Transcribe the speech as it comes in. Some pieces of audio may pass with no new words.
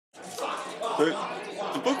So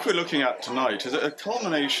the book we're looking at tonight is a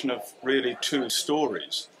culmination of really two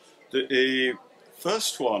stories. The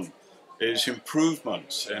first one is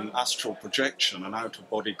improvements in astral projection and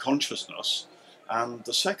out-of-body consciousness, and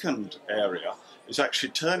the second area is actually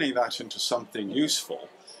turning that into something useful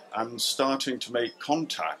and starting to make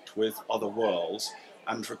contact with other worlds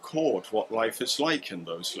and record what life is like in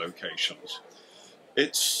those locations.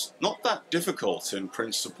 It's not that difficult in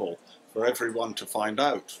principle for everyone to find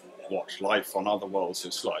out what life on other worlds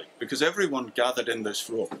is like, because everyone gathered in this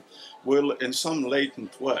room will in some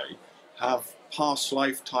latent way have past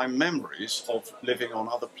lifetime memories of living on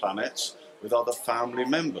other planets with other family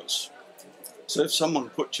members. So if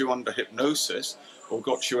someone put you under hypnosis or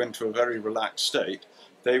got you into a very relaxed state,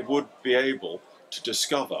 they would be able to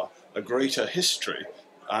discover a greater history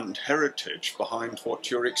and heritage behind what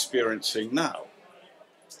you're experiencing now.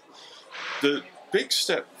 The big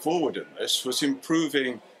step forward in this was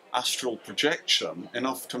improving astral projection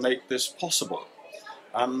enough to make this possible.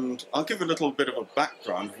 And I'll give a little bit of a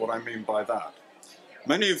background of what I mean by that.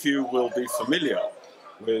 Many of you will be familiar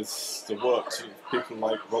with the works of people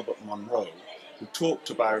like Robert Monroe, who talked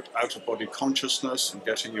about out-of-body consciousness and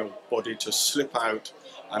getting your body to slip out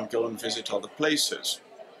and go and visit other places.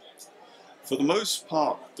 For the most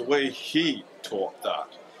part, the way he taught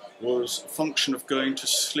that was a function of going to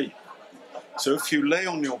sleep. So if you lay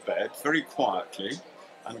on your bed very quietly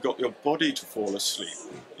and got your body to fall asleep,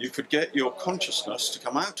 you could get your consciousness to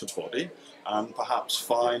come out of body and perhaps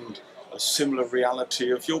find a similar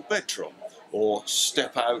reality of your bedroom, or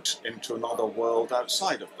step out into another world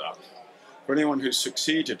outside of that. For anyone who's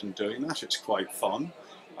succeeded in doing that, it's quite fun.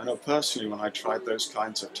 I know personally when I tried those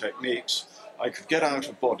kinds of techniques, I could get out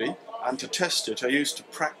of body, and to test it I used to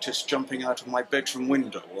practice jumping out of my bedroom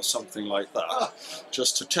window or something like that,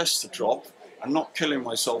 just to test the drop and not killing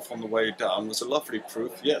myself on the way down. Was a lovely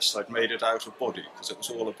proof, yes, I'd made it out of body, because it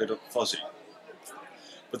was all a bit fuzzy.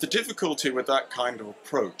 But the difficulty with that kind of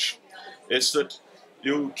approach is that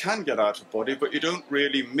you can get out of body, but you don't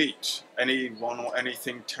really meet anyone or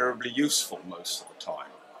anything terribly useful most of the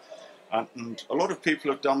time. And a lot of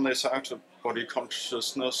people have done this out-of-body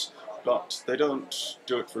consciousness, but they don't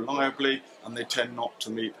do it reliably, and they tend not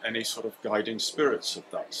to meet any sort of guiding spirits of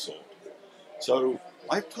that sort. So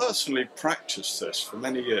I personally practiced this for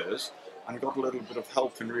many years and got a little bit of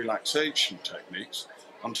help in relaxation techniques,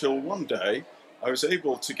 until one day I was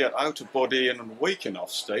able to get out of body in an awake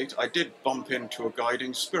enough state. I did bump into a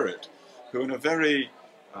guiding spirit who, in a very,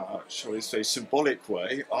 shall we say, symbolic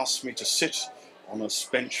way, asked me to sit on a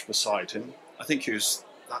bench beside him. I think he was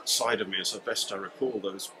that side of me, as best I recall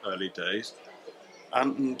those early days.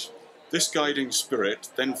 And this guiding spirit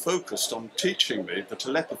then focused on teaching me the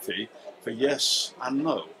telepathy for yes and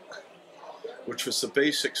no, which was the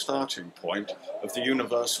basic starting point of the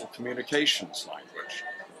universal communications language.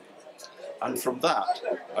 And from that,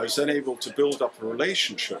 I was then able to build up a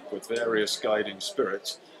relationship with various guiding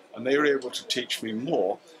spirits, and they were able to teach me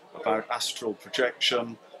more about astral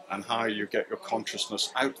projection and how you get your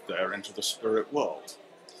consciousness out there into the spirit world.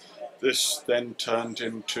 This then turned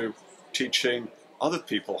into teaching other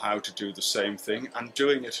people how to do the same thing, and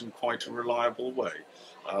doing it in quite a reliable way.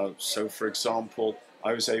 So for example,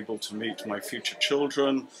 I was able to meet my future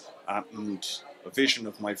children and a vision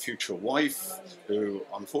of my future wife, who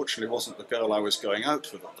unfortunately wasn't the girl I was going out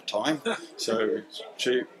with at the time. So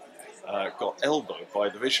she got elbowed by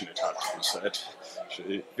the vision, it had to be said.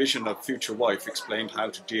 The vision of future wife explained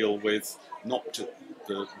how to deal with not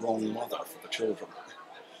the wrong mother for the children.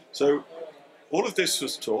 So all of this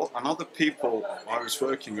was taught, and other people I was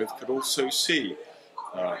working with could also see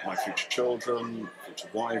my future children, future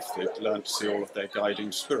wife. They'd learned to see all of their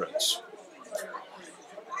guiding spirits.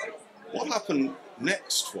 What happened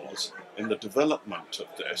next was, in the development of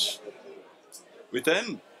this, we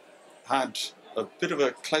then had a bit of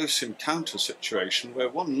a close encounter situation where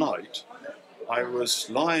one night I was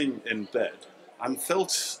lying in bed and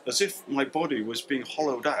felt as if my body was being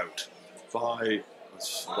hollowed out by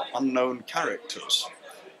sort of unknown characters.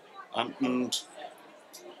 And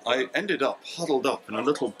I ended up huddled up in a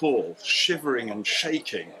little ball, shivering and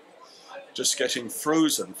shaking, just getting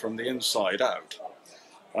frozen from the inside out.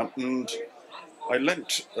 And I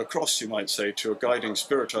leant across, you might say, to a guiding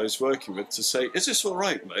spirit I was working with to say, "Is this all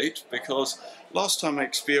right, mate? Because last time I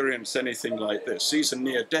experienced anything like this, these are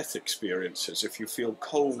near-death experiences. If you feel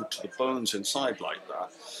cold to the bones inside like that,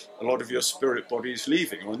 a lot of your spirit body is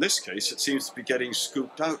leaving. Or in this case, it seems to be getting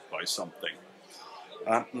scooped out by something."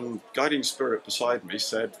 And guiding spirit beside me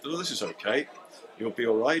said, "Oh, this is okay. You'll be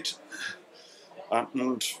all right."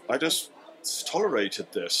 And I just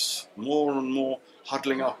tolerated this, more and more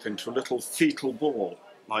huddling up into a little fetal ball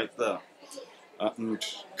like that. and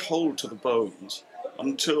cold to the bones,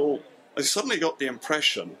 until I suddenly got the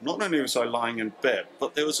impression, not only was I lying in bed,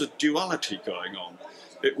 but there was a duality going on.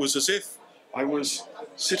 It was as if I was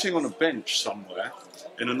sitting on a bench somewhere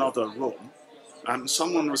in another room, and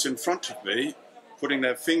someone was in front of me, putting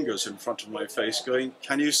their fingers in front of my face, going,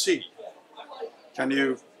 "Can you see? Can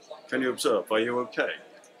you observe? Are you okay?"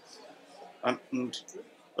 And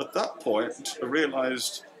at that point, I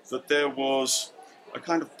realized that there was a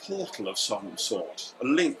kind of portal of some sort, a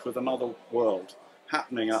link with another world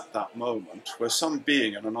happening at that moment, where some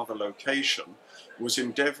being in another location was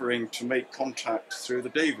endeavoring to make contact through the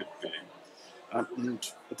David beam. And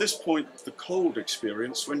at this point, the cold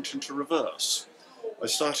experience went into reverse. I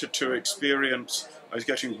started to experience, I was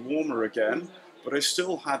getting warmer again, but I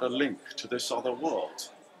still had a link to this other world.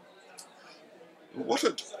 What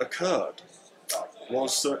had occurred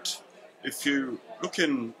was that if you look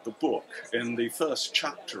in the book, in the first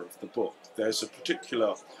chapter of the book, there's a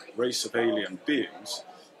particular race of alien beings.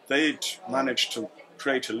 They'd managed to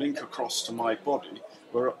create a link across to my body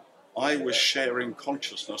where I was sharing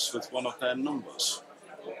consciousness with one of their numbers.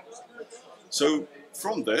 So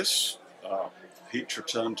from this, heat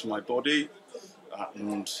returned to my body,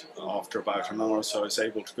 and after about an hour or so I was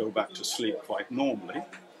able to go back to sleep quite normally.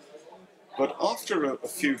 But after a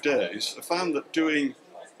few days, I found that doing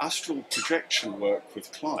astral projection work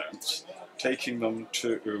with clients, taking them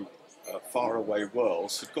to faraway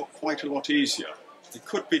worlds, had got quite a lot easier. It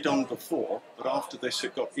could be done before, but after this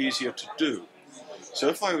it got easier to do. So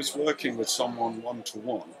if I was working with someone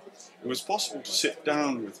one-to-one, it was possible to sit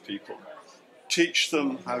down with people, teach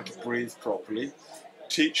them how to breathe properly,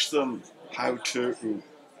 teach them how to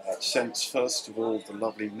sense, first of all, the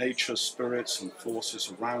lovely nature spirits and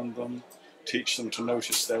forces around them, teach them to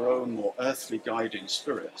notice their own more earthly guiding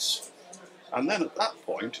spirits. And then at that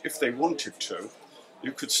point, if they wanted to,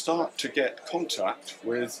 you could start to get contact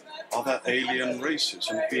with other alien races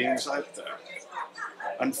and beings out there.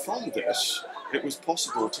 And from this, it was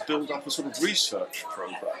possible to build up a sort of research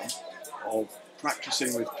program of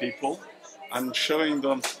practicing with people and showing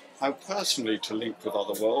them how personally to link with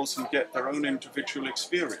other worlds and get their own individual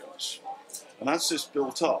experience. And as this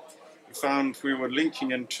built up, we found we were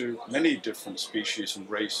linking into many different species and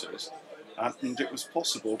races, and it was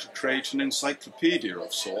possible to create an encyclopaedia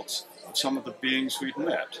of sorts of some of the beings we'd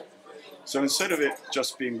met. So instead of it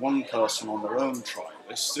just being one person on their own trying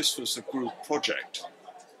this was a group project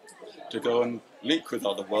to go and link with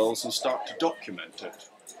other worlds and start to document it.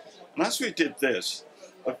 And as we did this,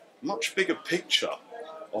 a much bigger picture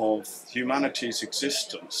of humanity's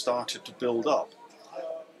existence started to build up.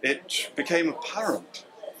 It became apparent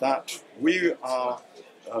that we are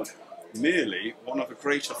merely one of a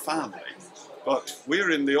greater family, but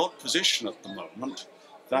we're in the odd position at the moment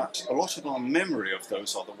that a lot of our memory of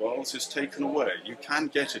those other worlds is taken away. You can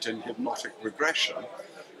get it in hypnotic regression,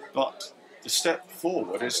 but the step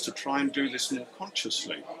forward is to try and do this more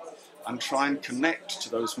consciously and try and connect to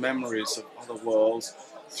those memories of other worlds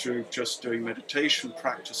through just doing meditation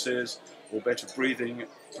practices or better breathing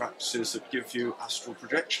practices that give you astral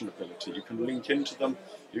projection ability. You can link into them,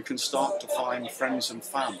 you can start to find friends and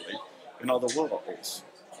family in other worlds.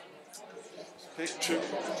 Picture.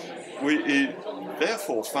 We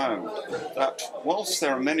therefore found that whilst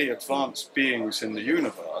there are many advanced beings in the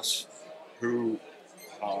universe who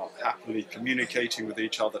are happily communicating with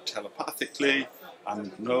each other telepathically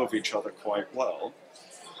and know of each other quite well,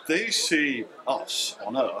 they see us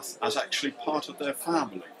on Earth as actually part of their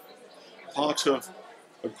family, part of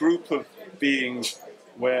a group of beings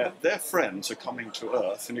where their friends are coming to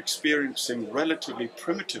Earth and experiencing relatively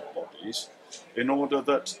primitive bodies in order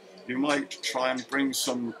that you might try and bring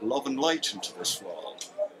some love and light into this world.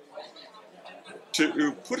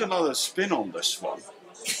 To put another spin on this one,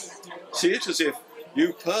 see it as if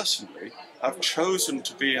you personally have chosen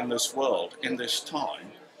to be in this world, in this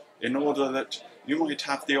time, in order that you might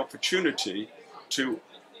have the opportunity to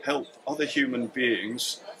help other human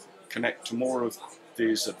beings connect to more of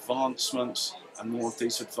these advancements and more of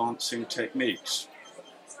these advancing techniques.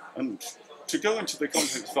 And to go into the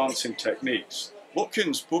content of advancing techniques,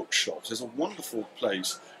 Watkins Bookshops is a wonderful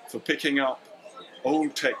place for picking up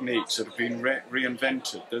old techniques that have been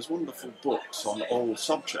reinvented. There's wonderful books on old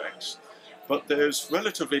subjects, but there's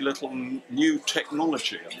relatively little new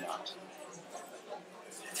technology in that.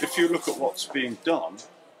 If you look at what's being done,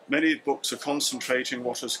 many books are concentrating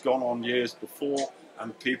what has gone on years before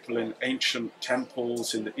and people in ancient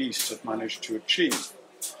temples in the East have managed to achieve.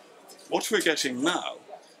 What we're getting now,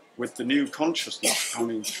 with the new consciousness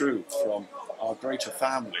coming through from our greater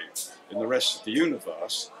family in the rest of the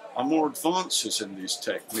universe, are more advances in these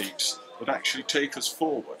techniques that actually take us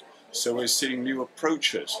forward. So we're seeing new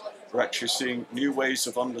approaches. We're actually seeing new ways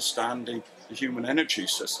of understanding the human energy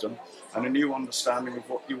system and a new understanding of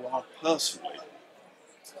what you are personally.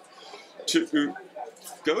 To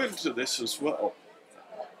go into this as well,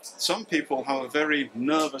 some people have a very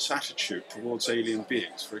nervous attitude towards alien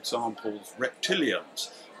beings. For example,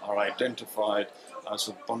 reptilians are identified as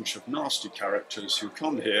a bunch of nasty characters who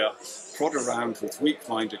come here, prod around with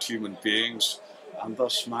weak-minded human beings, and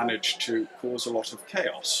thus manage to cause a lot of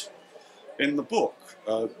chaos. In the book,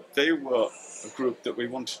 they were a group that we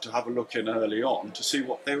wanted to have a look in early on to see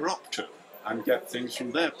what they were up to and get things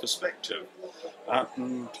from their perspective.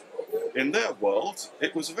 And in their world,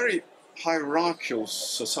 it was a very hierarchical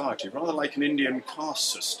society, rather like an Indian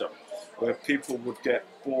caste system, where people would get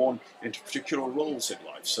born into particular roles in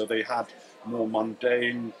life. So they had more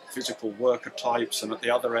mundane physical worker types, and at the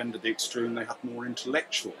other end of the extreme they had more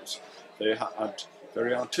intellectuals. They had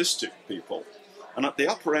very artistic people. And at the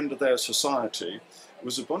upper end of their society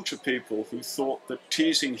was a bunch of people who thought that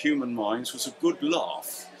teasing human minds was a good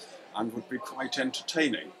laugh and would be quite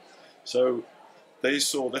entertaining. So they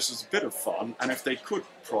saw this as a bit of fun, and if they could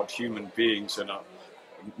prod human beings in a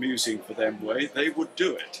amusing for them way, they would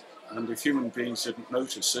do it. And if human beings didn't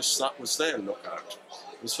notice this, that was their lookout.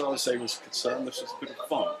 As far as they were concerned, this was a bit of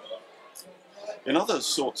fun. In other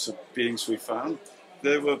sorts of beings we found,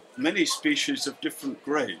 there were many species of different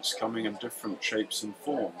greys coming in different shapes and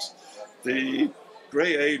forms. The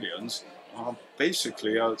grey aliens are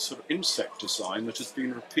basically a sort of insect design that has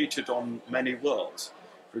been repeated on many worlds.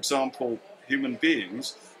 For example, human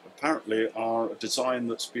beings apparently are a design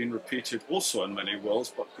that's been repeated also in many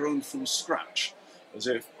worlds, but grown from scratch, as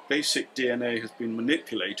if basic DNA has been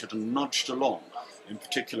manipulated and nudged along in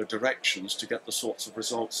particular directions to get the sorts of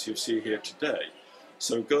results you see here today.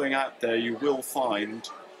 So going out there, you will find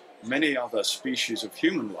many other species of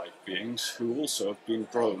human-like beings who also have been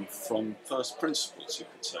grown from first principles, you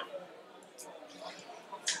could say.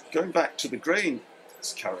 Going back to the grey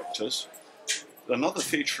characters, another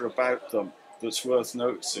feature about them that's worth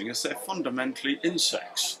noticing is they're fundamentally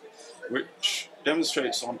insects, which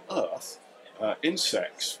demonstrates on Earth,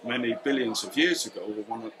 insects many billions of years ago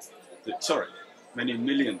were many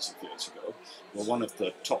millions of years ago were one of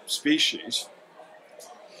the top species,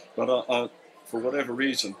 but for whatever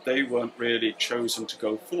reason they weren't really chosen to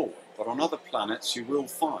go forward. But on other planets you will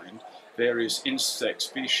find various insect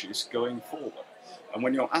species going forward. And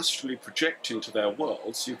when you're astrally projecting to their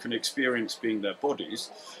worlds, you can experience being their bodies.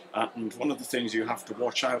 And one of the things you have to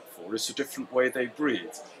watch out for is the different way they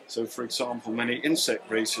breathe. So, for example, many insect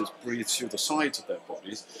races breathe through the sides of their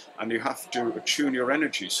bodies, and you have to attune your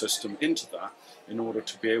energy system into that in order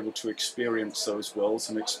to be able to experience those worlds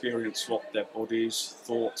and experience what their bodies,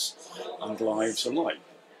 thoughts, and lives are like.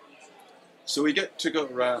 So we get to go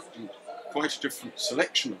around quite a different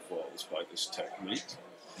selection of worlds by this technique.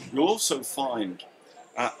 You'll also find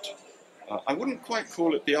I wouldn't quite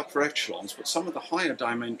call it the upper echelons, but some of the higher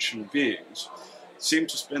dimension beings seem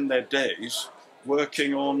to spend their days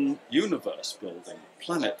working on universe building,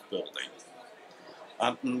 planet building.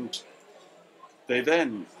 And they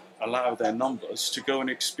then allow their numbers to go and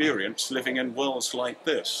experience living in worlds like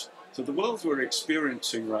this. So the world we're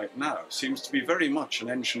experiencing right now seems to be very much an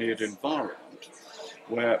engineered environment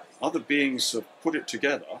where other beings have put it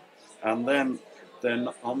together, and then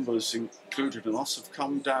their numbers, included in us, have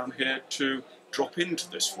come down here to drop into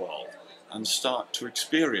this world and start to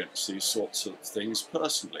experience these sorts of things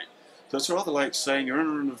personally. So it's rather like saying you're in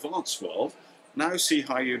an advanced world, now see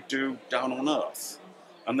how you do down on Earth.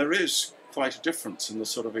 And there is quite a difference in the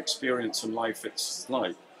sort of experience and life it's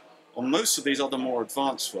like. On most of these other more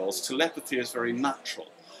advanced worlds, telepathy is very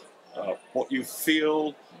natural. What you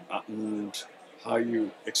feel and how you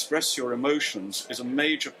express your emotions is a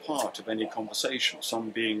major part of any conversation. Some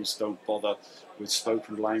beings don't bother with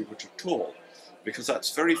spoken language at all, because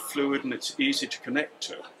that's very fluid and it's easy to connect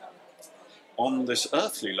to. On this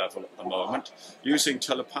earthly level at the moment, using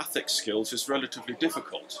telepathic skills is relatively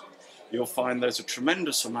difficult. You'll find there's a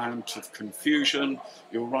tremendous amount of confusion,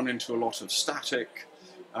 you'll run into a lot of static,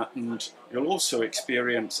 and you'll also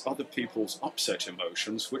experience other people's upset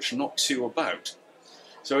emotions, which knocks you about.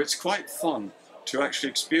 So it's quite fun to actually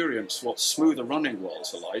experience what smoother running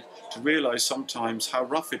worlds are like, to realise sometimes how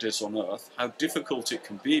rough it is on Earth, how difficult it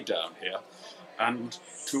can be down here, and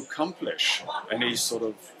to accomplish any sort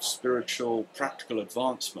of spiritual, practical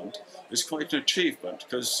advancement is quite an achievement,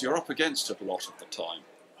 because you're up against it a lot of the time.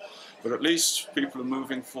 But at least people are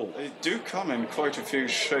moving forward. They do come in quite a few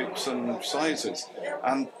shapes and sizes,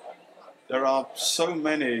 and there are so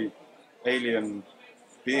many alien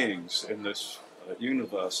beings in this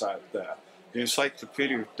universe out there. the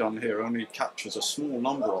encyclopaedia we've done here only captures a small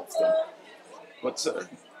number of them. But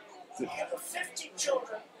we have 50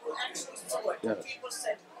 children who actually saw it. Yes. People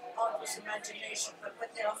said, oh, it was imagination. But when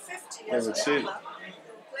they are 50 They years would old, see it. they were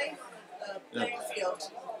playing on a playing field.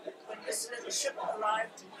 When this little ship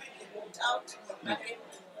arrived, they walked out and back in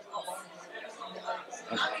and off.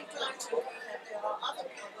 I'm inclined to believe that there are other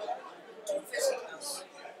people who do visit us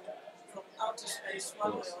from outer space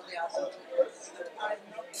one way or the other. But I'm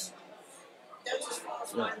not... That's as far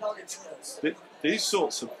as my knowledge goes. These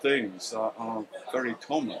sorts of things are very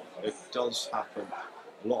common. It does happen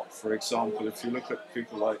a lot. For example, if you look at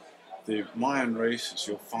people like the Mayan races,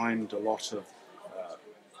 you'll find a lot of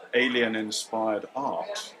alien-inspired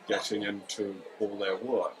art getting into all their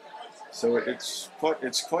work. So it's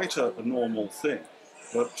quite a normal thing.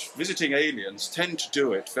 But visiting aliens tend to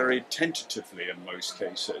do it very tentatively in most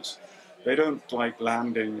cases. They don't like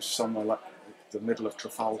landing somewhere like the middle of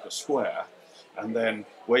Trafalgar Square and then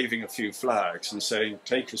waving a few flags and saying,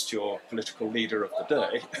 take us to your political leader of the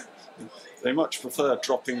day. They much prefer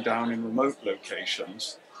dropping down in remote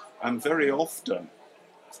locations, and very often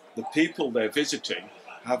the people they're visiting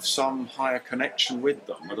have some higher connection with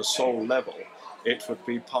them at a soul level. It would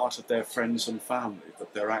be part of their friends and family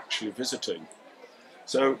that they're actually visiting.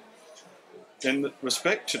 So in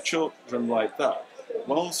respect to children like that,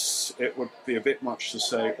 whilst it would be a bit much to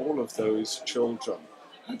say all of those children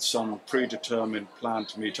had some predetermined plan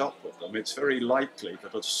to meet up with them, it's very likely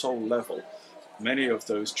that at a soul level, many of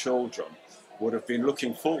those children would have been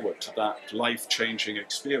looking forward to that life-changing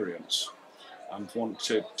experience and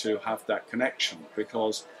wanted to have that connection,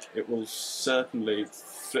 because it will certainly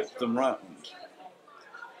flip them round.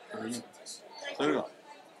 So,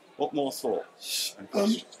 what more thoughts and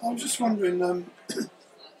questions? I was just wondering,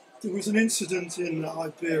 there was an incident in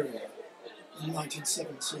Iberia in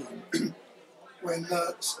 1917 when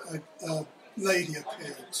a lady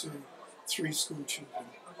appeared to 3 school children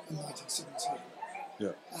in 1917.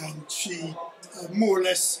 Yeah. And she more or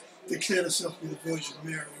less declared herself to be the Virgin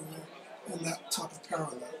Mary, or on that type of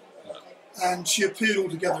parallel. And she appeared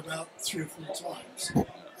altogether about 3 or 4 times.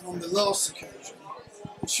 And on the last occasion,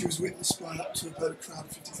 she was witnessed by up to about a crowd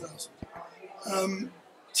of 50,000.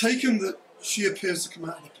 Taken that she appears to come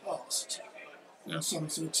out of the past, on some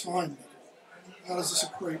sort of time level, how does this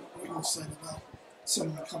equate with what you're saying about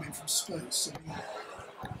someone coming from space?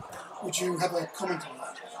 Would you have a comment on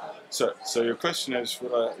that? So your question is,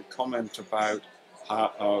 would I comment about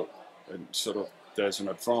how sort of there's an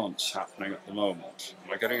advance happening at the moment?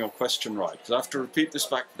 Am I getting your question right? Because I have to repeat this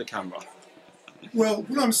back to the camera. Well,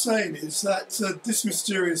 what I'm saying is that this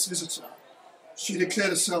mysterious visitor, she declared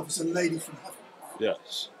herself as a lady from heaven.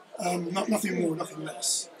 Yes. Nothing more, nothing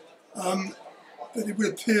less. But it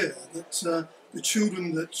would appear that the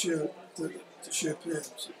children that she appeared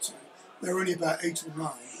to, there were only about 8 or 9,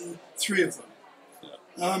 3 of them.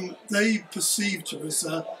 Yeah. They perceived her as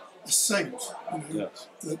a saint, yes.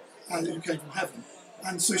 who came from heaven.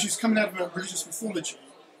 And so she's coming out of a religious mythology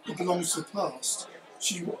that belongs to the past.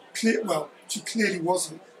 She clearly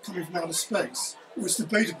wasn't coming from outer space. It was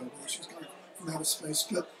debatable whether she was coming from outer space,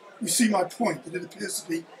 but you see my point, that it appears to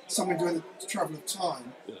be something doing the travel of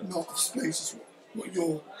time, not of space, is what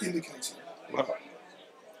you're indicating. Well,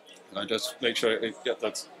 I just make sure I get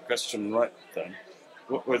that question right then.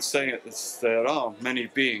 What we're saying is there are many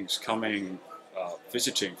beings coming,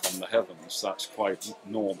 visiting from the heavens. That's quite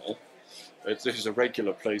normal. This is a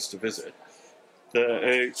regular place to visit.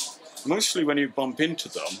 Mostly when you bump into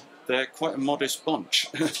them, they're quite a modest bunch.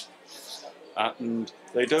 And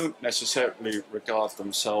they don't necessarily regard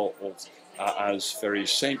themselves as very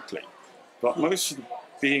saintly. But most of the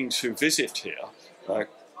beings who visit here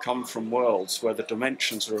come from worlds where the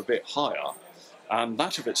dimensions are a bit higher, and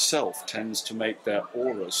that of itself tends to make their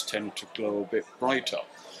auras tend to glow a bit brighter.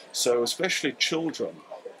 So especially children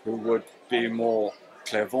who would be more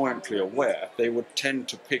clairvoyantly aware, they would tend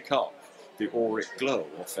to pick up the auric glow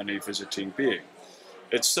of any visiting being.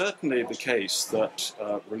 It's certainly the case that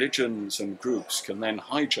religions and groups can then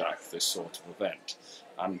hijack this sort of event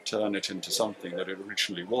and turn it into something that it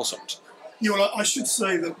originally wasn't. Yeah, well, I should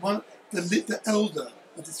say that the elder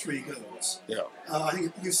of the 3 girls, I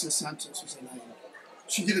think Lucia Santos was her name,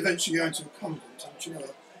 she did eventually go into a convent and she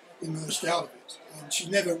never emerged out of it. And she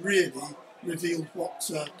never really revealed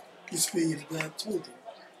what this being had told her.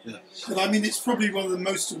 Yes. But I mean, it's probably one of the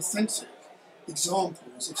most authentic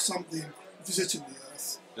examples of something visiting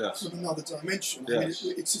the Earth from another dimension. I mean,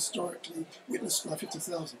 it's historically witnessed by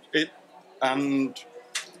 50,000. And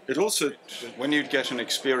it also, when you'd get an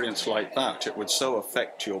experience like that, it would so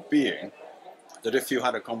affect your being that if you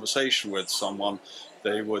had a conversation with someone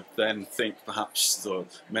they would then think perhaps the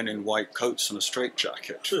men in white coats and a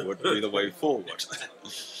straitjacket would be the way forward.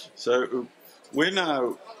 So we're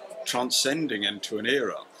now transcending into an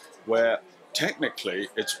era where technically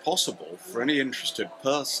it's possible for any interested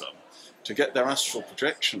person to get their astral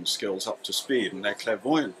projection skills up to speed and their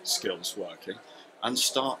clairvoyant skills working and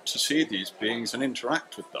start to see these beings and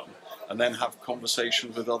interact with them and then have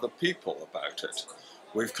conversations with other people about it.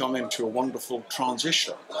 We've come into a wonderful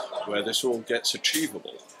transition where this all gets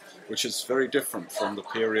achievable, which is very different from the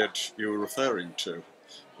period you were referring to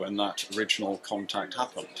when that original contact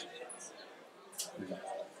happened.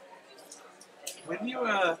 When you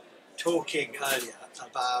were talking earlier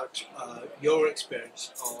about your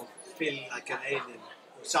experience of feeling like an alien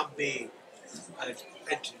or some being had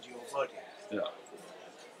entered your body, Yeah.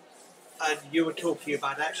 and you were talking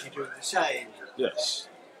about actually doing the same. Yes.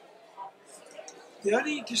 The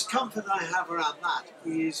only discomfort I have around that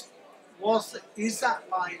is that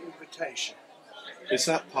by invitation? Is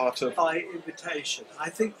that part of... By invitation. I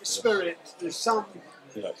think the spirit,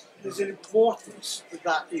 Yes. there's an importance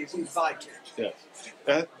that is invited. Yes.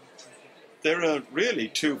 There are really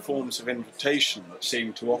two forms of invitation that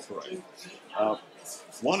seem to operate.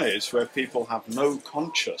 One is where people have no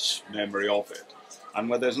conscious memory of it, and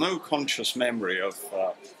where there's no conscious memory of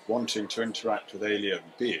wanting to interact with alien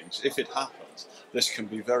beings. If it happens, this can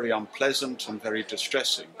be very unpleasant and very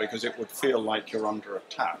distressing because it would feel like you're under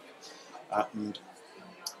attack. And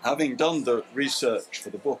having done the research for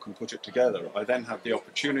the book and put it together, I then had the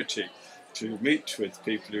opportunity to meet with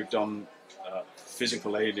people who've done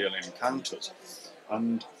physical alien encounters,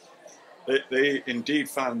 and they indeed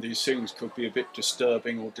found these things could be a bit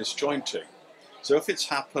disturbing or disjointing. So if it's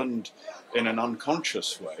happened in an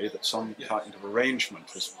unconscious way, that some kind of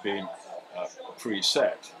arrangement has been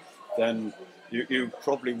preset, then you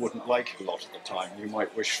probably wouldn't like it a lot of the time. You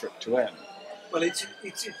might wish for it to end. Well, it's a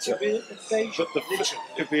bit of invasion. But it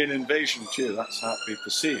could be an invasion too, that's how it be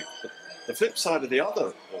perceived. But the flip side of the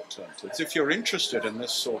other alternatives, if you're interested in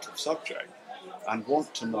this sort of subject and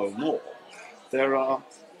want to know more, there are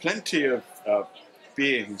plenty of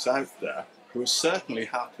beings out there who are certainly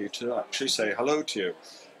happy to actually say hello to you.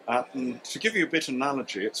 And to give you a bit of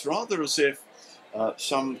analogy, it's rather as if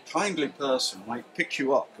some kindly person might pick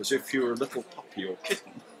you up as if you were a little puppy or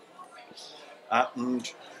kitten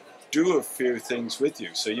and do a few things with you,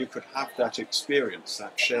 so you could have that experience,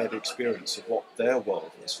 that shared experience of what their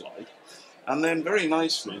world was like. And then very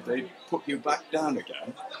nicely they put you back down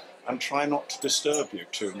again and try not to disturb you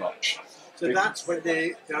too much. So that's when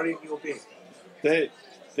they're in your being. They're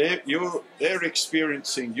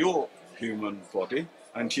experiencing your human body,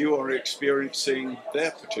 and you are experiencing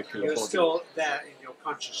their particular You're body. still there in your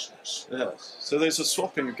consciousness. Yes. So there's a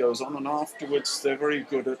swapping that goes on, and afterwards they're very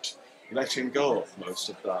good at letting go of most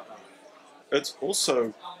of that. It's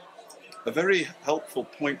also a very helpful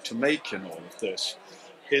point to make in all of this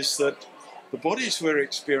is that the bodies we're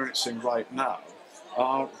experiencing right now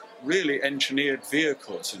are really engineered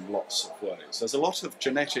vehicles in lots of ways. There's a lot of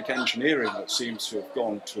genetic engineering that seems to have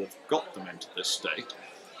gone to have got them into this state.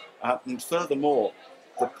 And furthermore,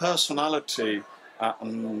 the personality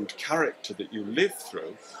and character that you live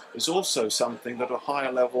through is also something that at a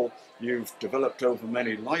higher level you've developed over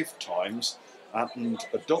many lifetimes and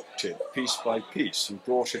adopted piece by piece and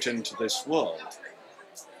brought it into this world.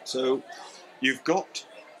 So you've got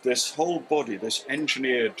this whole body, this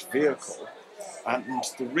engineered vehicle, and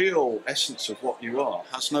the real essence of what you are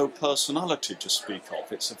has no personality to speak of.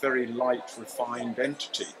 It's a very light, refined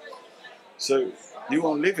entity. So you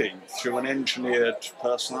are living through an engineered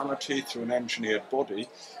personality, through an engineered body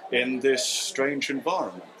in this strange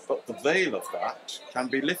environment. But the veil of that can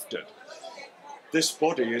be lifted. This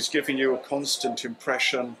body is giving you a constant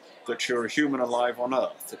impression that you're a human alive on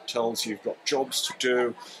Earth. It tells you you've got jobs to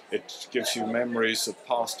do, it gives you memories of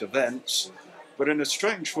past events, but in a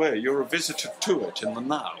strange way you're a visitor to it in the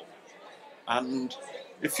now. And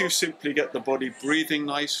if you simply get the body breathing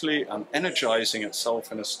nicely and energizing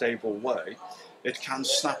itself in a stable way, it can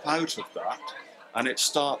snap out of that and it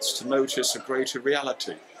starts to notice a greater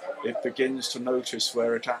reality. It begins to notice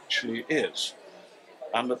where it actually is.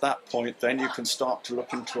 And at that point, then you can start to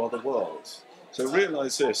look into other worlds. So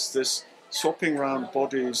realize this swapping around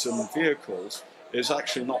bodies and vehicles is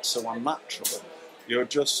actually not so unnatural. You're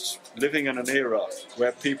just living in an era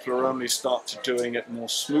where people are only starting doing it more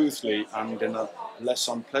smoothly and in a less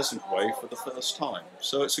unpleasant way for the first time.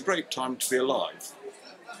 So it's a great time to be alive.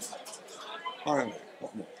 All right,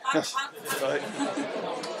 what more? Yes. Right.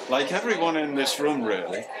 Like everyone in this room,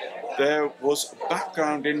 really, there was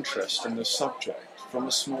background interest in this subject from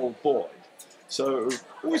a small boy. So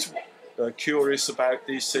always curious about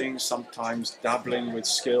these things, sometimes dabbling with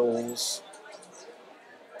skills.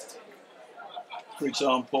 For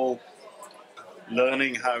example,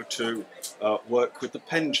 learning how to work with the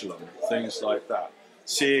pendulum, things like that.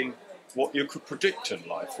 Seeing what you could predict in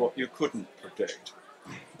life, what you couldn't predict.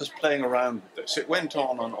 Just playing around with this. It went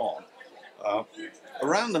on and on.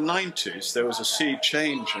 Around the 90s, there was a sea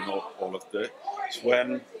change in all of this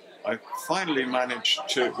when I finally managed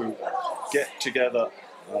to get together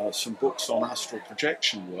some books on astral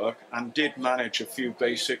projection work and did manage a few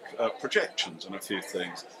basic projections and a few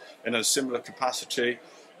things. In a similar capacity,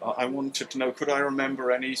 I wanted to know, could I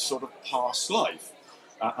remember any sort of past life?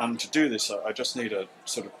 And to do this, I just need to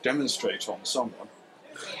sort of demonstrate on someone.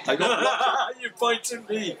 I got lucky. You point at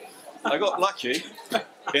me. I got lucky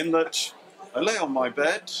in that I lay on my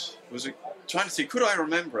bed, was trying to think, could I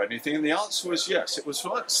remember anything? And the answer was yes. It was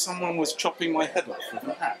like someone was chopping my head off with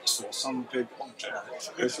an axe or some big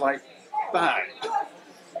object. It was like, bang,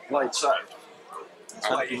 lights out. That's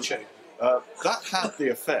why you chose. That had the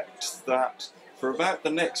effect that for about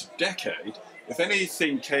the next decade, if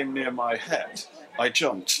anything came near my head, I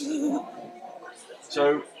jumped.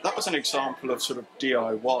 So that was an example of sort of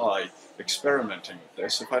DIY experimenting with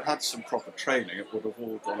this. If I'd had some proper training, it would have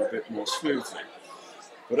all gone a bit more smoothly.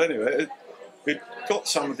 But anyway, it got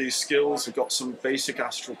some of these skills, it got some basic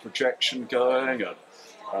astral projection going, and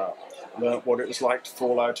learned what it was like to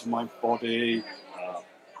fall out of my body,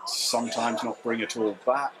 sometimes not bring it all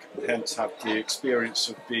back, and hence have the experience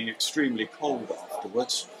of being extremely cold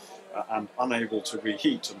afterwards and unable to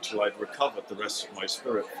reheat until I'd recovered the rest of my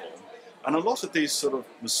spirit form. And a lot of these sort of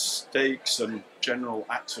mistakes and general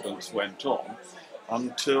accidents went on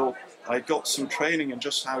until I got some training in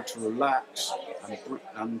just how to relax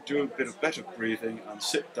and do a bit of better breathing and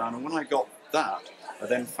sit down. And when I got that, I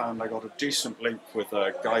then found I got a decent link with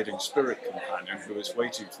a guiding spirit companion who was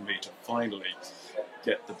waiting for me to finally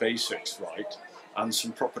get the basics right, and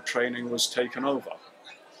some proper training was taken over.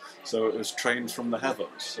 So it was trained from the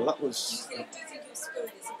heavens. So that was... Do you think your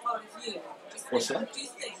spirit is a part of you? What's that? Do you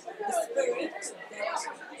think the spirit that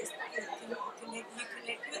you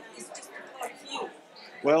connect with is just a part of you?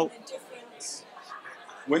 Well, In a different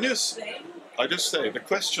when you... way? I just say, the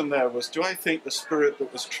question there was, do I think the spirit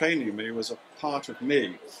that was training me was a part of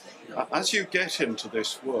me? As you get into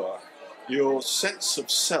this work, your sense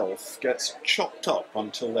of self gets chopped up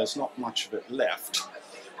until there's not much of it left.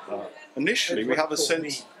 Initially, we have a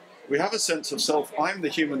sense of self. I'm the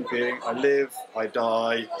human being. I live, I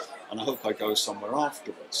die, and I hope I go somewhere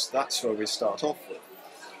afterwards. That's where we start off with.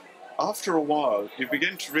 After a while, you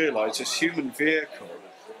begin to realize this human vehicle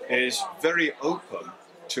is very open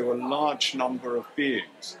to a large number of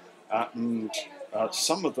beings, and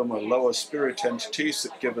some of them are lower spirit entities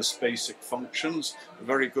that give us basic functions. A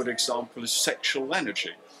very good example is sexual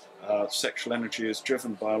energy. Sexual energy is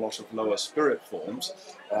driven by a lot of lower spirit forms.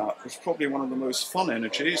 It's probably one of the most fun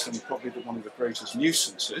energies and probably one of the greatest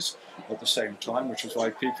nuisances at the same time, which is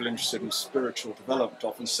why people interested in spiritual development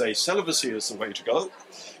often say celibacy is the way to go,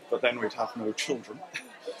 but then we'd have no children.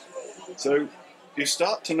 So you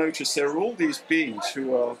start to notice there are all these beings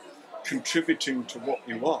who are contributing to what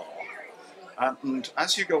you are. And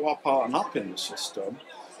as you go up and up in the system,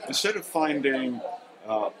 instead of finding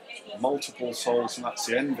multiple souls and that's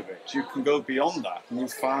the end of it, you can go beyond that and you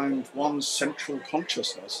find one central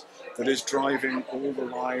consciousness that is driving all the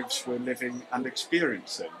lives we're living and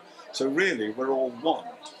experiencing. So really, we're all one.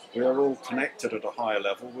 We are all connected at a higher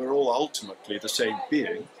level. We're all ultimately the same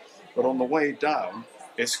being, but on the way down,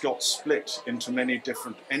 it's got split into many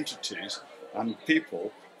different entities and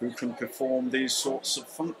people who can perform these sorts of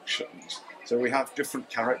functions. So we have different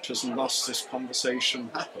characters, and thus this conversation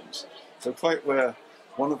happens. So quite where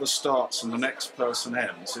one of us starts and the next person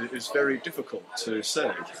ends, it is very difficult to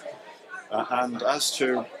say. And as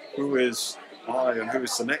to who is I and who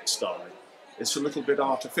is the next I, it's a little bit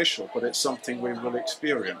artificial, but it's something we will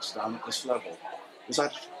experience down at this level. Is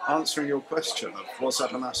that answering your question? Was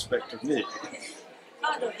that an aspect of me?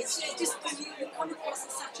 Kind of. It's just when you come across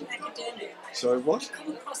as such an academic. So what? You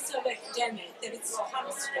come across so academic that it's kind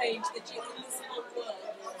of strange that you're in this whole world,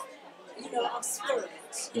 of spirit.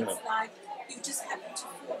 Yeah. It's like you just happen to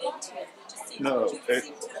fall into it. It just seems No, you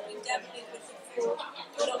seem to have been dabbling with it for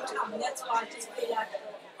a long time. And that's why I just feel like,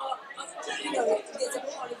 there's a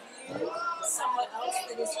part of you somewhere else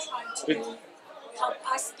that is trying to help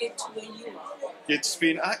us get to where you are. It's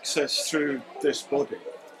been accessed through this body.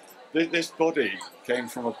 This body came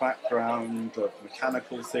from a background of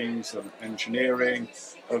mechanical things and engineering,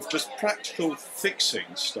 of just practical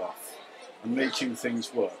fixing stuff and making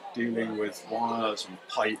things work, dealing with wires and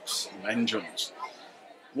pipes and engines.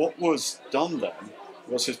 What was done then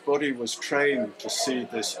was his body was trained to see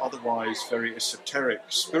this otherwise very esoteric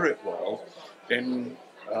spirit world in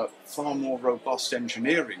far more robust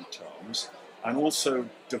engineering terms, and also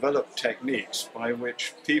develop techniques by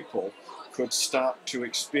which people could start to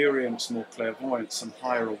experience more clairvoyance and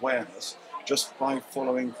higher awareness just by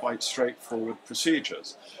following quite straightforward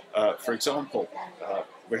procedures. For example,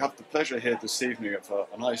 we have the pleasure here this evening of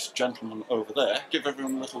a nice gentleman over there, give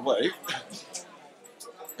everyone a little wave,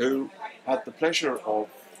 who had the pleasure of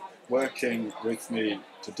working with me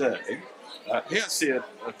today. He has the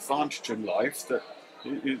advantage in life that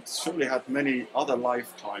he's surely had many other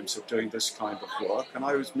lifetimes of doing this kind of work, and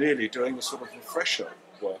I was merely doing a sort of refresher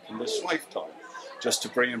work in this lifetime, just to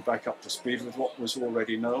bring him back up to speed with what was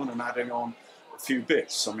already known and adding on a few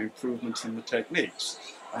bits, some improvements in the techniques.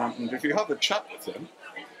 And if you have a chat with him,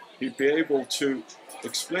 he'd be able to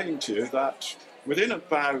explain to you that within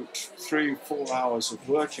about 3-4 hours of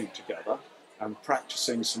working together and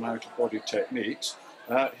practicing some out-of-body techniques,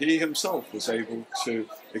 he himself was able to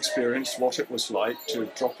experience what it was like to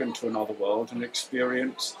drop into another world and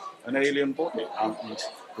experience an alien body and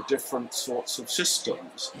the different sorts of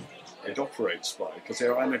systems it operates by, because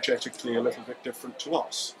they're energetically a little bit different to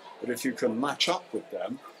us. But if you can match up with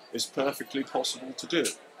them, it's perfectly possible to do.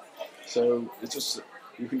 So it's just,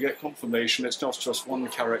 you can get confirmation. It's not just one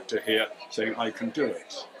character here saying, I can do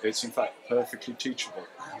it. It's in fact perfectly teachable.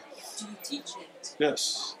 Do you teach it?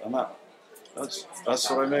 Yes, and that's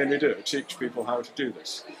what I mainly do, teach people how to do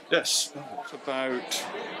this. Yes, it's about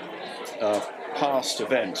past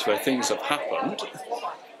events where things have happened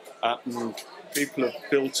and people have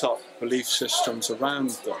built up belief systems around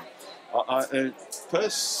them. I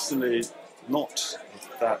personally not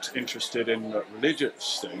that interested in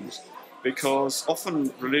religious things, because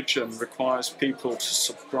often religion requires people to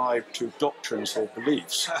subscribe to doctrines or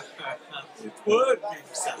beliefs.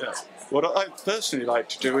 Yeah. What I personally like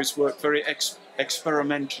to do is work very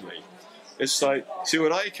experimentally. It's like, see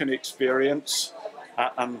what I can experience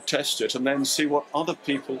and test it, and then see what other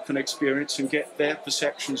people can experience and get their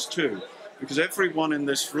perceptions too. Because everyone in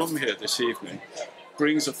this room here this evening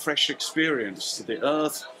brings a fresh experience to the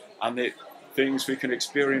earth and the things we can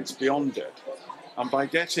experience beyond it. And by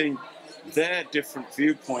getting their different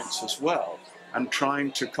viewpoints as well and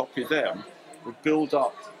trying to copy them, we build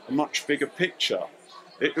up a much bigger picture.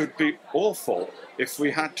 It would be awful if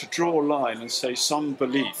we had to draw a line and say some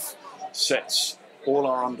belief sets all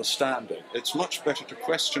our understanding. It's much better to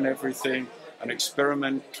question everything and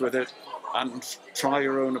experiment with it and try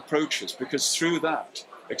your own approaches, because through that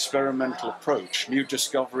experimental approach, new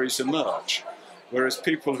discoveries emerge. Whereas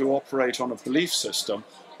people who operate on a belief system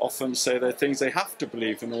often say there are things they have to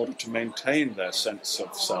believe in order to maintain their sense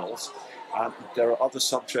of selves, and there are other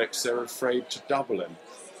subjects they're afraid to dabble in.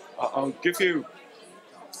 I'll give you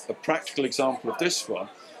a practical example of this one.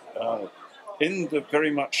 In the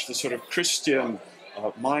very much the sort of Christian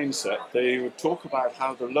mindset, they would talk about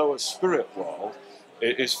how the lower spirit world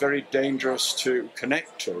is very dangerous to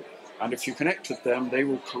connect to, and if you connect with them, they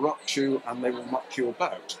will corrupt you and they will muck you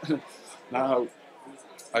about. Now,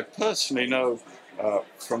 I personally know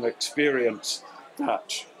from experience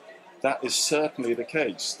that that is certainly the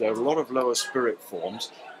case. There are a lot of lower spirit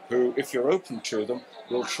forms who, if you're open to them,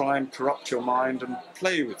 will try and corrupt your mind and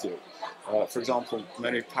play with you. For example,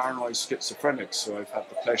 many paranoid schizophrenics who I've had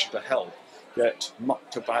the pleasure to help get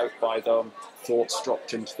mucked about by them, thoughts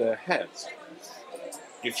dropped into their heads.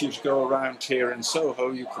 If you go around here in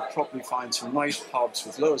Soho, you could probably find some nice pubs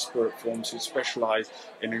with lower spirit forms who specialise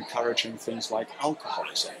in encouraging things like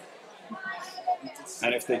alcoholism.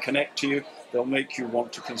 And if they connect to you, they'll make you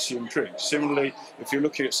want to consume drinks. Similarly, if you're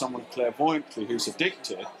looking at someone clairvoyantly who's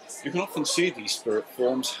addicted, you can often see these spirit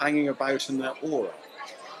forms hanging about in their aura.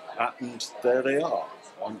 And there they are.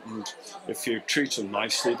 And if you treat them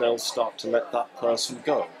nicely, they'll start to let that person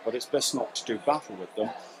go. But it's best not to do battle with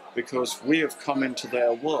them, because we have come into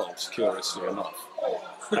their worlds, curiously enough.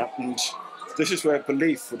 And this is where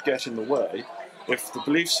belief would get in the way. If the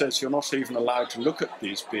belief says you're not even allowed to look at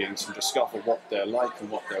these beings and discover what they're like and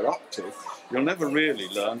what they're up to, you'll never really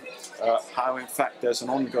learn how, in fact, there's an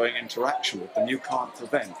ongoing interaction with them you can't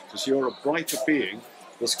prevent, because you're a brighter being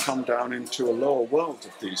that's come down into a lower world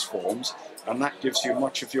of these forms, and that gives you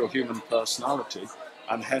much of your human personality,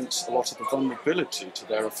 and hence a lot of the vulnerability to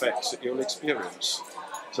their effects that you'll experience.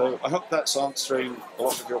 So I hope that's answering a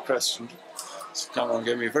lot of your questions. Cameron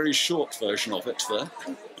gave me a very short version of it there.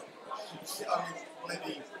 I mean,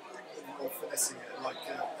 maybe more finessing it, like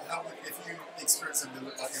how would, if you experience something that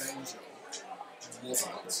looked like an angel and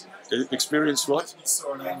wasn't. Experience what? If you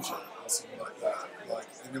saw an angel or something like that, like,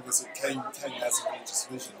 and it came as a religious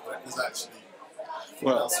vision, but it was actually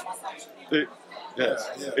Well, yeah, Yeah.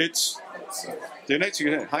 it's the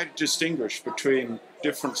innate how to distinguish between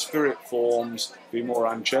different spirit forms, the more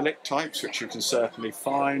angelic types, which you can certainly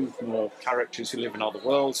find, more characters who live in other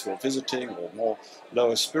worlds who are visiting, or more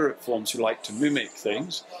lower spirit forms who like to mimic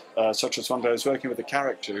things, such as one day I was working with a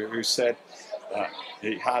character who said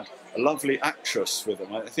he had a lovely actress with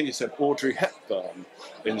him. I think he said Audrey Hepburn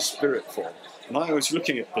in spirit form. And I was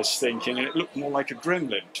looking at this thinking, and it looked more like a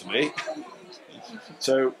gremlin to me.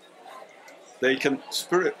 So they can,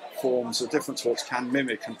 spirit forms of different sorts can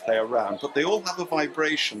mimic and play around, but they all have a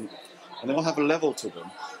vibration and they all have a level to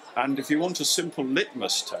them. And if you want a simple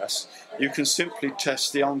litmus test, you can simply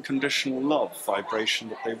test the unconditional love vibration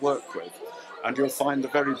that they work with. And you'll find the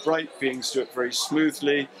very bright beings do it very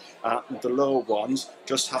smoothly, and the lower ones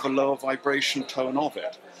just have a lower vibration tone of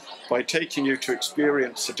it. By taking you to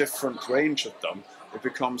experience a different range of them, it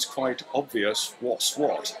becomes quite obvious what's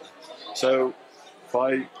what. So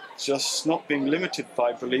by just not being limited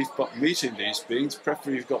by belief but meeting these beings,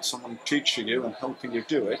 preferably you've got someone teaching you and helping you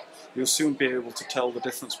do it, you'll soon be able to tell the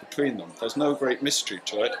difference between them. There's no great mystery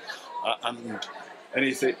to it, and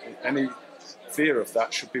any fear of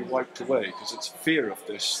that should be wiped away, because it's fear of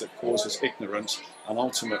this that causes ignorance and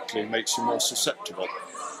ultimately makes you more susceptible.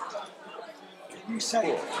 You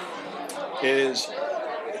say Is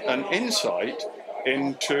an insight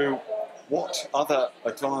into what other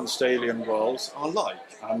advanced alien worlds are like,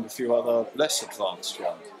 and a few other less advanced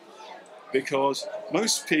ones. Because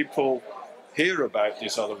most people hear about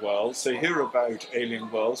these other worlds, they hear about alien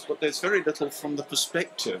worlds, but there's very little from the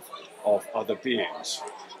perspective of other beings.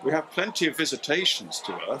 We have plenty of visitations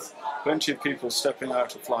to Earth, plenty of people stepping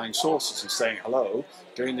out of flying saucers and saying hello,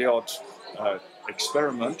 doing the odd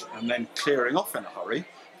experiment and then clearing off in a hurry,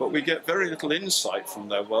 but we get very little insight from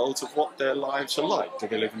their worlds of what their lives are like. Do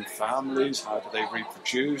they live in families? How do they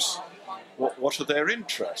reproduce? What are their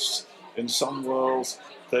interests? In some worlds,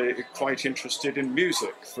 they're quite interested in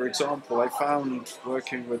music. For example, I found,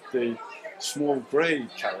 working with the small grey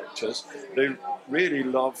characters, they really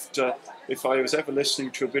loved, if I was ever listening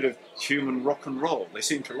to a bit of human rock and roll, they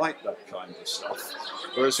seemed to like that kind of stuff.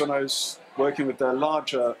 Whereas when I was working with their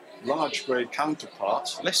large grey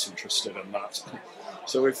counterparts, less interested in that.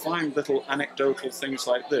 So we find little anecdotal things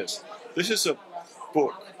like this. This is a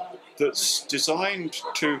book that's designed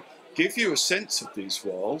to give you a sense of these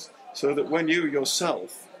worlds, so that when you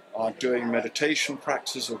yourself are doing meditation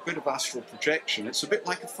practice or a bit of astral projection, it's a bit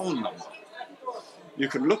like a phone number. You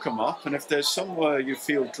can look them up, and if there's somewhere you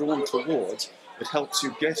feel drawn towards, it helps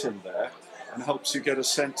you get in there and helps you get a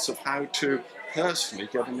sense of how to personally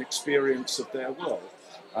get an experience of their world.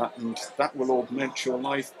 And that will augment your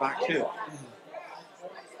life back here.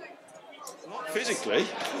 Not physically.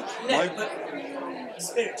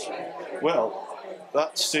 Spiritually. Well,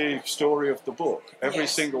 that's the story of the book. Every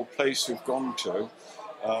single place we've gone to,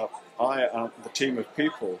 I and the team of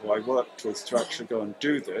people who I worked with to actually go and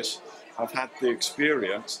do this, have had the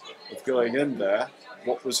experience of going in there.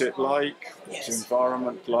 What was it like? What was the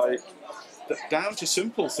environment like? Down to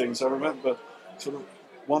simple things. I remember sort of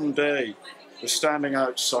one day we're standing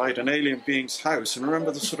outside an alien being's house, and I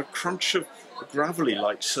remember the sort of crunch of a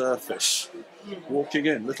gravelly-like surface. Walking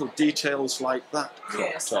in, little details like that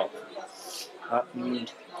cropped up.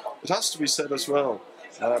 And it has to be said as well,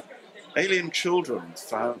 alien children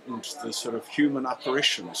found the sort of human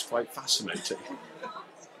apparitions quite fascinating.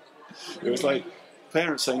 It was like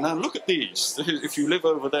parents saying, now look at these. If you live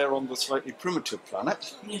over there on the slightly primitive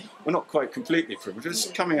planet, we're not quite completely primitive,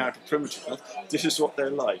 it's coming out of primitive, this is what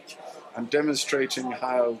they're like. And demonstrating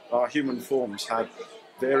how our human forms had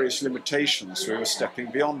various limitations we were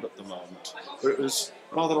stepping beyond at the moment. But it was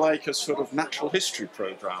rather like a sort of natural history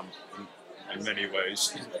program in many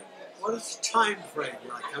ways. what is the time frame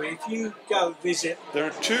like? I mean, if you go visit... There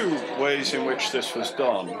are two ways in which this was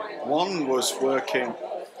done. One was working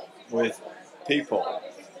with people,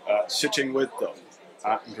 sitting with them,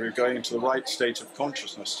 and we were going into the right state of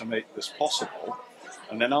consciousness to make this possible,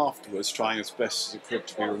 and then afterwards trying as best as it could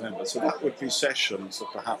to be remembered. So that would be sessions of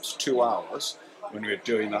perhaps 2 hours when we were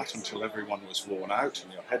doing that until everyone was worn out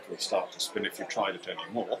and your head would start to spin if you tried it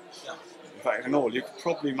anymore. In fact, in all, you could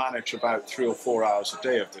probably manage about 3 or 4 hours a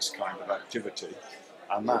day of this kind of activity,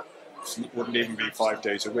 and that wouldn't even be 5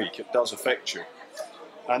 days a week. It does affect you.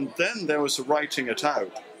 And then there was the writing it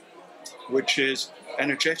out, which is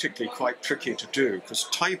energetically quite tricky to do, because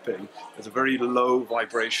typing is a very low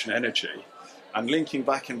vibration energy, and linking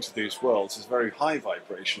back into these worlds is very high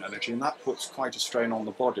vibration energy, and that puts quite a strain on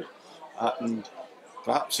the body. And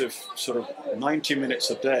perhaps if sort of 90 minutes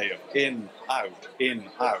a day of in,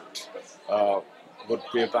 out, would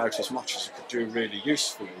be about as much as you could do really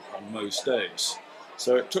usefully on most days.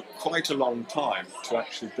 So it took quite a long time to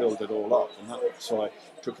actually build it all up, and that's why it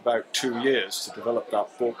took about 2 years to develop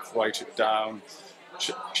that book, write it down,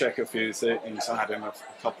 check a few things, add in a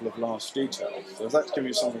couple of last details. So that's giving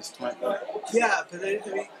you some of this time there. Yeah, but I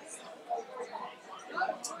mean,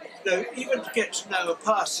 you know, even to get to know a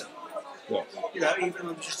person, Yeah. you know, even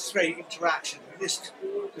on just straight interaction, this,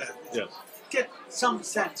 you know, Yes. get some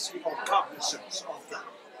sense of cognizance of that.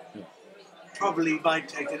 Yeah. Probably might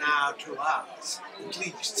take an hour, 2 hours at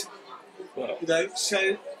least. Well, You know,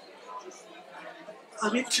 so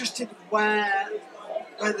I'm interested whether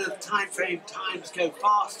the times go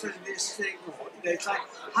faster in this thing, or you know, it's like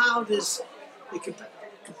how does it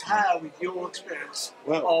compare with your experience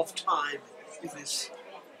of time in this?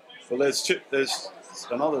 well, there's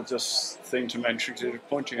another just thing to mention, because you're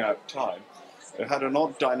pointing out time. It had an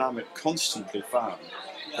odd dynamic constantly found,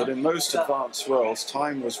 that in most advanced worlds,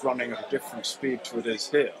 time was running at a different speed to it is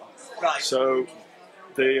here. Right. So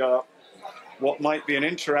the what might be an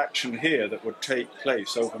interaction here that would take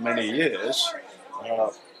place over many years,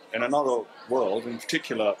 in another world, in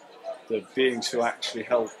particular, the beings who actually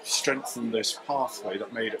helped strengthen this pathway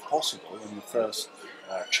that made it possible in the first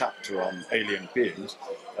chapter on alien beings,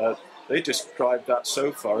 they described that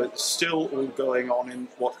so far it's still all going on in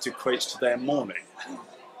what equates to their morning.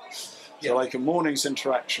 So like a morning's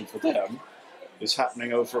interaction for them is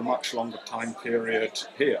happening over a much longer time period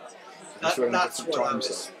here. Because we're in a different time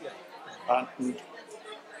zone. And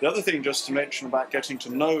the other thing just to mention about getting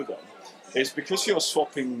to know them is because you're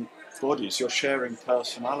swapping bodies, you're sharing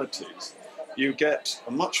personalities, you get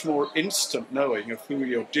a much more instant knowing of who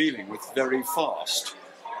you're dealing with very fast,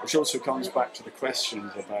 which also comes back to the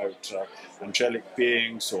questions about angelic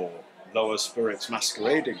beings or lower spirits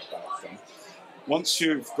masquerading about them. Once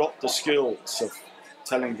you've got the skills of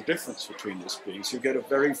telling the difference between these beings, you get a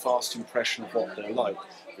very fast impression of what they're like,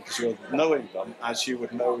 because you're knowing them as you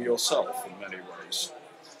would know yourself in many ways.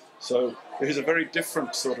 So it is a very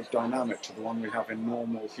different sort of dynamic to the one we have in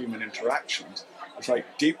normal human interactions. It's like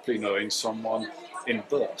deeply knowing someone in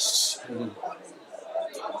bursts.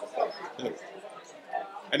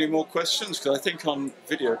 Any more questions? Because I think on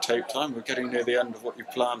videotape time we're getting near the end of what you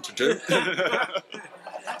plan to do.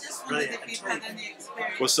 I just wondered if you've had any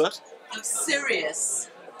experience. What's that? Of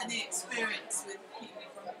Sirius. Any experience with people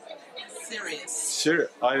from Sirius?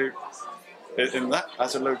 Sirius. In that,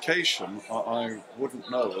 as a location, I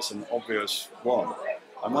wouldn't know as an obvious one.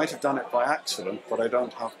 I might have done it by accident, but I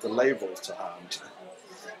don't have the label to hand.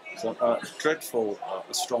 So dreadful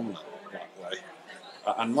astronomer that way.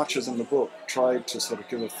 And much as in the book, tried to sort of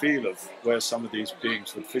give a feel of where some of these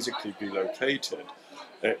beings would physically be located.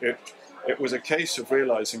 It was a case of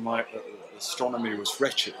realising my astronomy was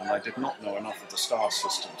wretched, and I did not know enough of the star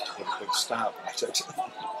system to get a good stab at it.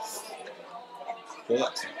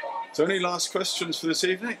 So any last questions for this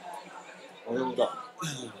evening? We're all done.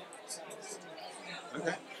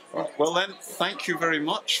 Okay. All right. Well then, thank you very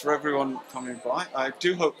much for everyone coming by. I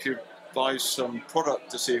do hope you buy some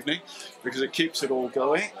product this evening, because it keeps it all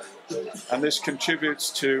going, and this contributes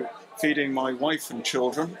to feeding my wife and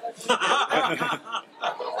children.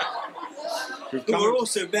 Who were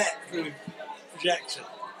also met through projection.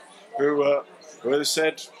 Who as I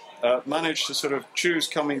said, managed to sort of choose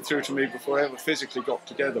coming through to me before I ever physically got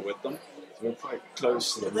together with them. So we're quite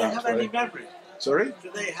close to them. Do they have any memory? Sorry?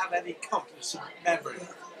 Do they have any cognizant memory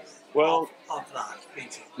of that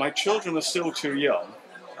meeting? My children are still too young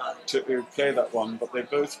to play that one, but they've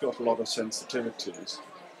both got a lot of sensitivities.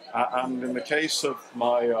 And in the case of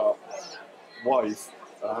my wife,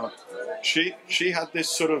 she had this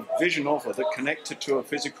sort of vision of her that connected to her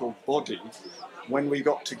physical body when we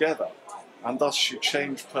got together, and thus she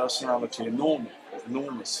changed personality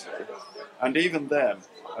enormously. And even then,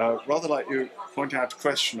 rather like you point out a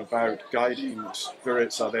question about guiding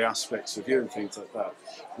spirits, are they aspects of you and things like that,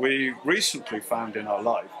 we recently found in our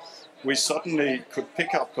life, we suddenly could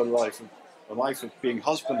pick up a life of being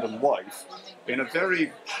husband and wife in a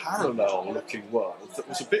very parallel looking world that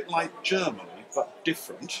was a bit like Germany, but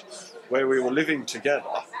different, where we were living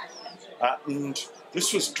together. And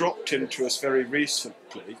this was dropped into us very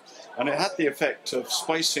recently, and it had the effect of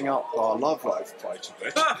spicing up our love life quite a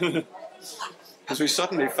bit. Because we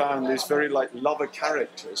suddenly found these very like lover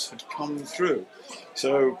characters had come through.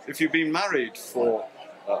 So if you've been married for,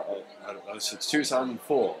 I don't know, since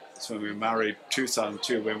 2004, that's when we were married,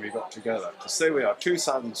 2002 when we got together. To say we are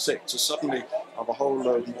 2006, to suddenly have a whole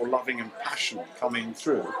load more loving and passion coming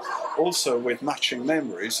through. Also with matching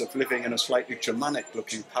memories of living in a slightly Germanic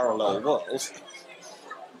looking parallel world.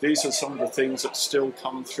 These are some of the things that still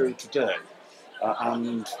come through today.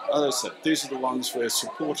 And as I said, these are the ones we're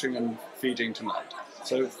supporting and feeding tonight.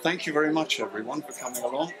 So thank you very much, everyone, for coming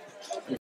along.